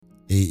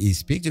he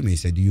speak to me. He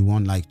said, "Do you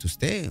want like to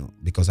stay?"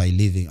 Because I'm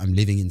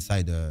living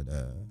inside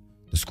the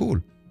school.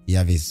 He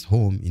have his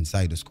home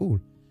inside the school.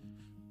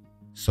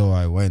 So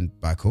I went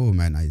back home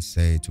and I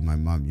say to my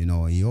mom,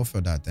 he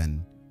offered that,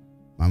 and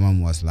my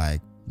mom was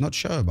like not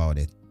sure about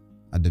it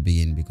at the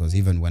beginning, because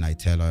even when I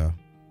tell her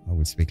I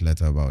will speak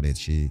later about it,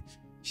 she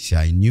said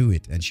I knew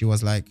it, and she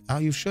was like,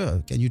 "Are you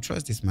sure? Can you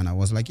trust this man?" I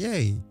was like, "Yeah,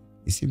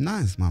 he seemed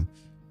nice, mom."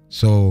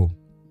 So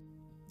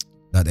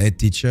that head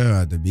teacher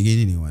at the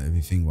beginning,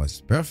 everything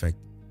was perfect.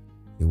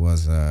 He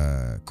was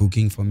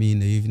cooking for me in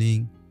the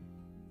evening.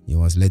 He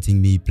was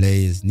letting me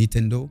play his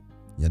Nintendo.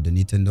 He had the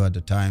Nintendo at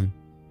the time.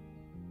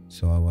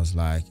 So I was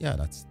like, yeah,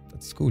 that's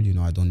cool.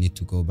 I don't need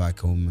to go back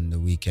home on the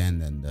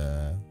weekend, and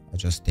I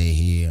just stay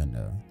here. And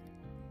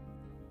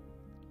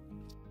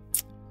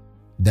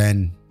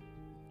then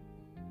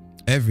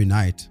every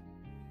night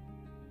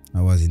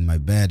I was in my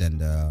bed,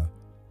 and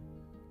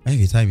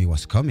every time he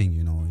was coming,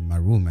 in my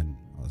room, and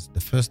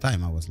the first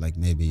time I was like,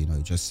 maybe,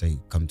 just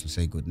come to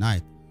say good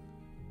night.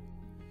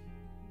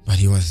 But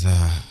he was,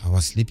 I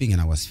was sleeping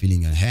and I was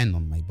feeling a hand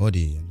on my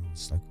body, and I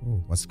was like,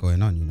 oh, what's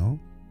going on,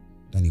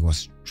 Then he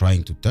was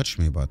trying to touch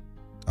me, but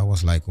I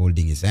was like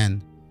holding his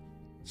hand.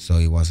 So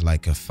it was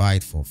like a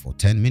fight for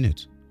 10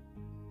 minutes.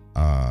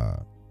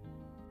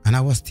 And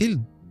I was still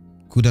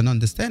couldn't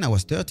understand. I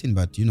was 13,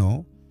 but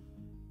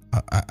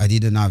I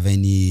didn't have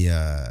any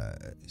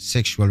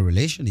sexual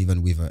relation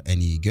even with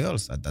any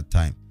girls at that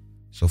time.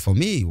 So for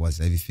me,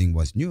 everything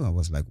was new. I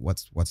was like,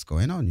 what's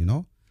going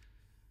on,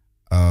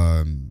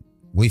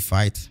 We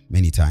fight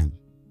many times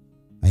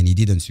and he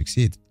didn't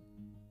succeed.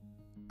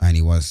 And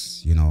he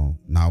was,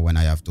 now when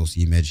I have those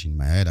images in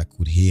my head, I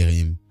could hear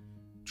him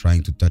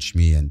trying to touch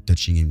me and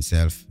touching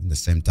himself in the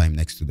same time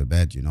next to the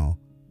bed,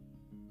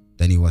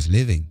 Then he was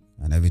leaving,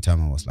 and every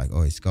time I was like,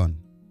 oh, it's gone.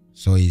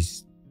 So it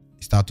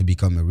started to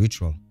become a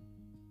ritual.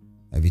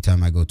 Every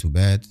time I go to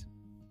bed,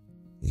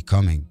 he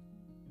coming.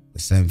 The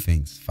same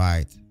things,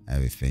 fight,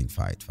 everything,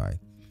 fight.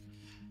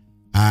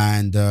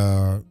 And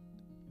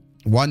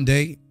one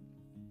day,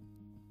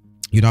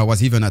 I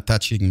was even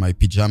attaching my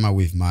pajama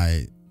with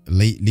my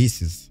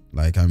laces,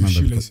 like I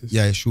remember,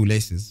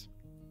 shoelaces,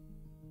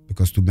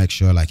 because to make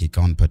sure like he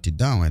can't put it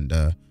down. And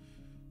to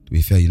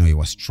be fair, he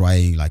was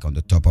trying like on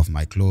the top of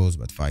my clothes,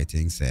 but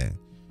fighting.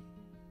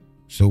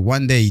 So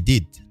one day he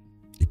did.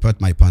 He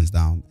put my pants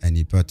down and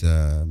he put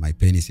my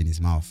penis in his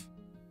mouth,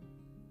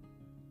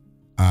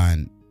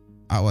 and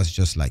I was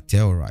just like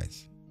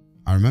terrorized.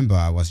 I remember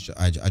I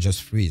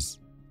just freeze.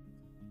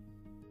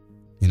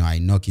 I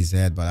knock his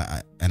head,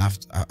 but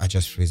I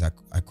just freeze. I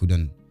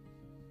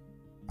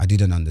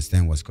didn't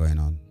understand what's going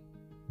on.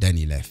 Then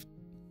he left.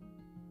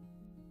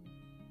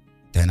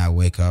 Then I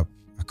wake up.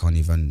 I can't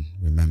even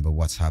remember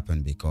what's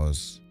happened,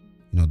 because,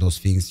 those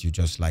things, you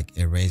just like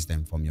erase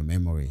them from your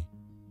memory.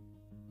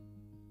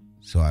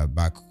 So I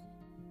back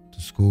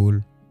to school.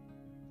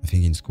 I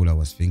think in school I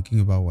was thinking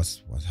about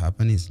what's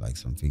happened. It's like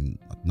something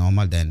not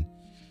normal. Then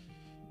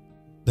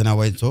I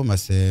went home. I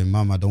said,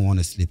 Mom, I don't want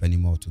to sleep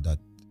anymore to that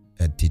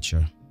head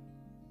teacher.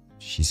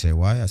 She said,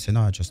 why? I said,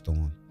 no, I just don't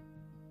want.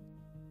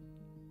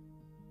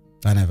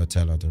 I never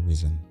tell her the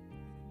reason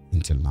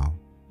until now.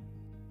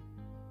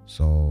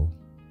 So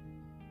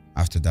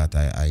after that,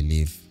 I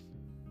live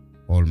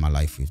all my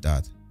life with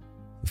that.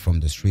 From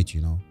the street,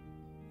 you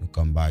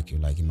come back, you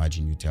like,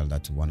 imagine you tell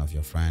that to one of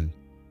your friends.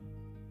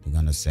 They're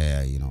going to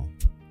say,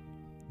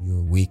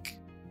 you're weak,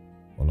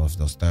 all of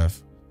those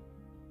stuff.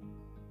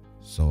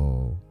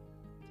 So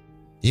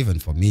even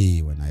for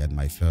me, when I had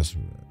my first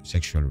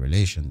sexual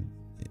relation,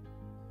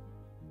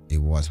 it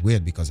was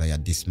weird because I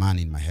had this man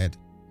in my head,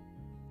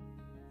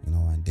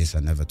 and this I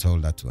never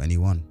told that to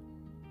anyone.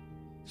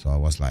 So I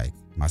was like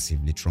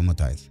massively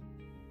traumatized.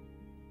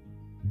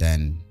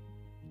 Then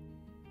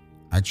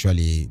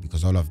actually,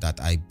 because all of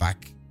that, I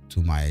back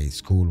to my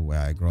school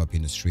where I grew up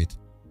in the street,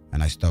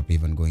 and I stopped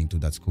even going to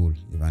that school.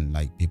 Even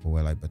like people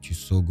were like, but you're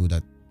so good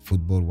at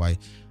football, why?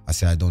 I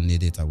said, I don't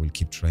need it. I will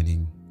keep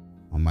training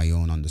on my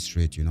own on the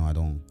street. I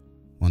don't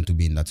want to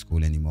be in that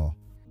school anymore.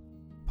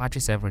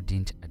 Patrice ever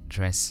didn't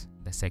address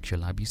the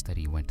sexual abuse that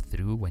he went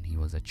through when he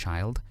was a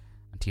child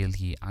until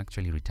he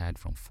actually retired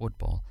from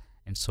football.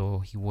 And so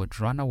he would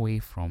run away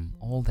from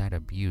all that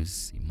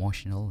abuse,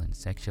 emotional and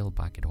sexual,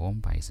 back at home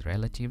by his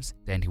relatives.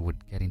 Then he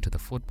would get into the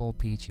football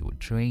pitch, he would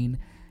train.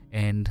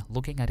 And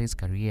looking at his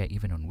career,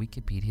 even on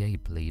Wikipedia, he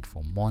played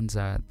for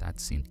Monza,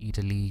 that's in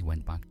Italy. He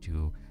went back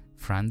to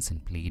France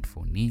and played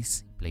for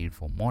Nice. He played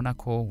for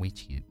Monaco,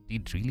 which he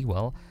did really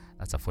well.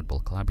 That's a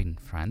football club in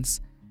France.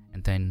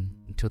 And then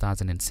in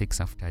 2006,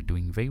 after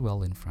doing very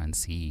well in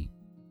France, he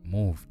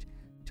moved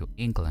to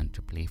England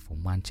to play for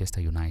Manchester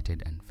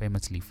United, and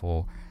famously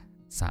for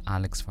Sir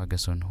Alex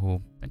Ferguson,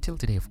 who until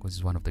today, of course,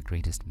 is one of the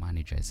greatest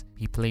managers.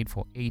 He played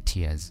for 8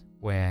 years,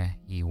 where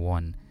he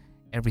won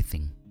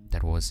everything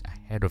that was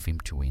ahead of him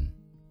to win.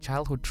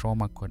 Childhood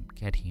trauma could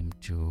get him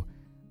to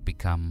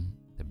become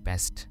the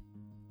best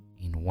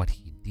in what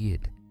he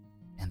did.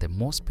 And the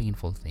most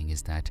painful thing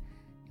is that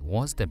he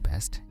was the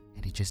best,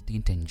 and he just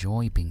didn't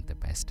enjoy being the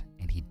best,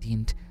 and he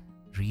didn't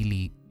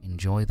really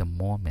enjoy the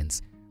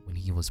moments when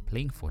he was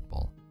playing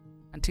football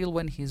until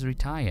when he's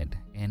retired.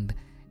 And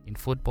in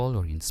football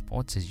or in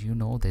sports, as you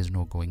know, there's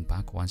no going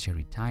back. Once you're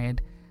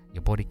retired,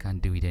 your body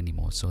can't do it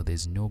anymore. So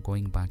there's no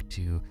going back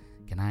to,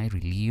 can I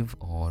relive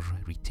or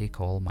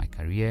retake all my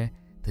career?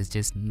 There's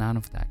just none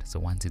of that. So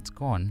once it's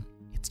gone,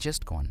 it's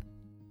just gone.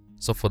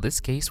 So for this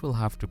case, we'll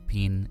have to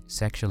pin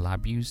sexual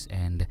abuse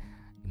and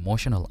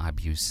emotional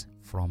abuse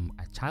from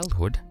a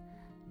childhood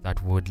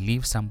that would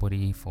leave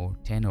somebody for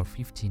 10 or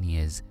 15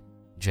 years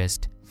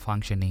just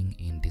functioning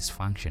in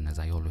dysfunction, as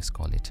I always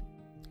call it.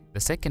 The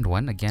second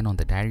one, again on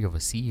the Diary of a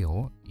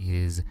CEO,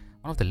 is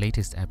one of the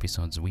latest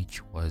episodes,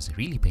 which was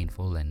really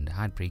painful and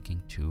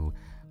heartbreaking to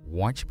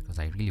watch because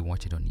I really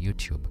watched it on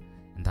YouTube.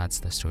 And that's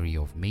the story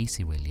of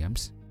Maisie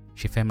Williams.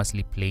 She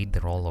famously played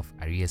the role of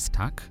Arya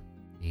Stark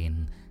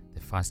in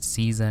the first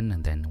season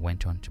and then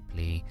went on to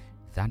play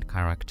that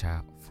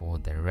character for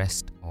the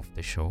rest of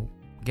the show.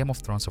 Game of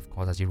Thrones, of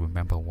course, as you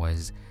remember,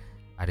 was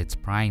at its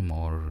prime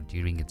or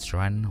during its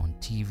run on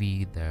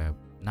TV, the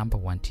number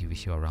one TV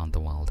show around the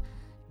world.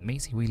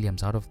 Maisie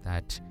Williams, out of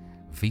that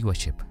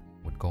viewership,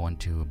 would go on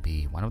to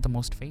be one of the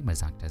most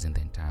famous actors in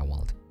the entire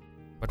world.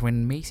 But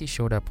when Maisie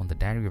showed up on the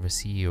Diary of a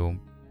CEO,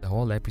 the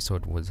whole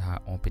episode was her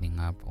opening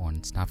up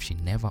on stuff she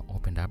never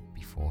opened up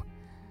before.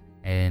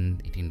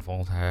 And it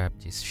involved her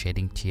just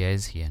shedding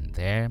tears here and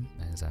there.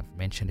 As I've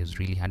mentioned, it was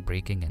really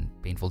heartbreaking and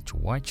painful to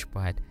watch,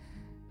 but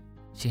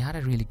she had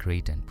a really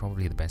great and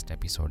probably the best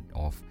episode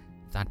of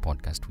that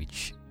podcast,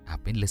 which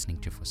I've been listening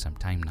to for some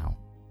time now.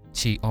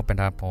 She opened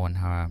up on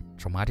her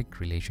traumatic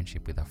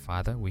relationship with her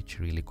father, which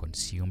really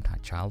consumed her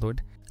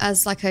childhood.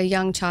 As like a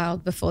young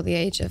child before the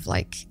age of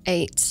like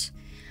 8,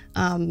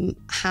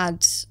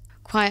 had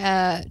quite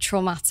a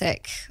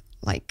traumatic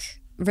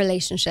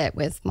relationship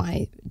with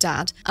my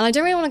dad. And I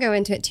don't really want to go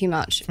into it too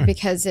much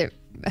because it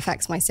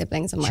affects my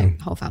siblings and my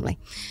whole family.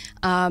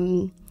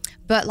 But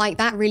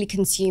that really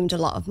consumed a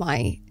lot of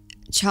my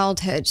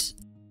childhood.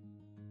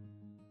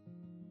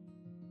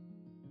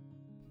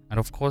 And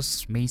of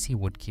course, Maisie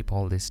would keep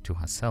all this to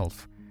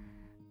herself.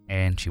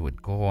 And she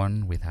would go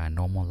on with her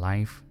normal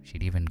life.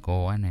 She'd even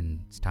go on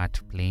and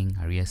start playing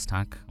Arya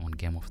Stark on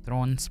Game of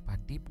Thrones.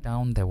 But deep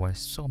down, there were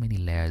so many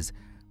layers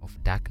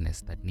of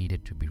darkness that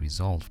needed to be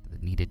resolved,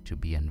 that needed to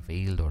be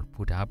unveiled or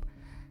put up.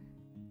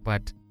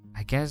 But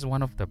I guess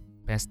one of the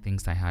best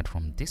things I had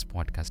from this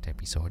podcast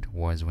episode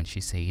was when she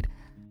said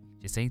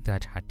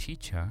that her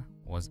teacher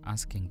was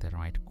asking the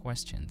right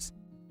questions.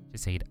 She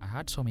said, I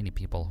had so many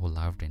people who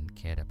loved and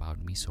cared about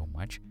me so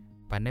much,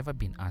 but never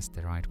been asked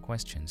the right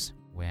questions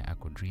where I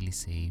could really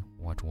say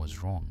what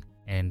was wrong.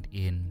 And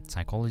in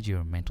psychology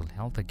or mental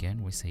health,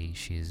 again, we say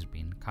she's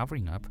been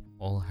covering up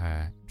all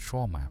her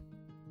trauma.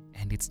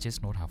 And it's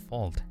just not her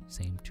fault.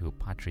 Same to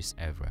Patrice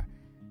Evra.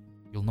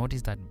 You'll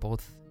notice that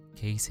both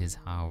cases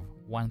have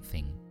one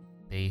thing.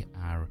 They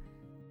are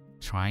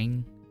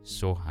trying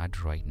so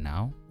hard right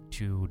now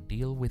to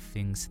deal with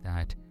things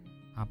that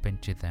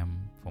happened to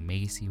them. For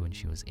Maisie when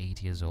she was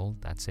 8 years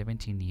old, that's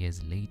 17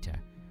 years later.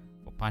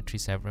 For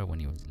Patrice Evra when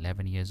he was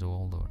 11 years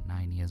old or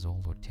 9 years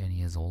old or 10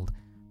 years old.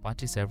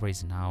 Patrice Evra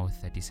is now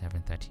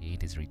 37,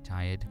 38, is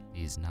retired.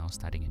 He is now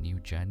starting a new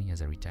journey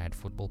as a retired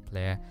football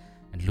player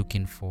and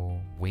looking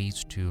for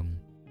ways to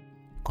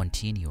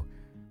continue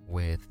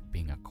with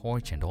being a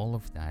coach and all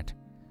of that.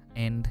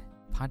 And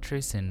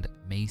Patrice and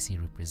Maisie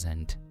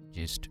represent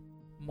just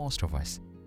most of us.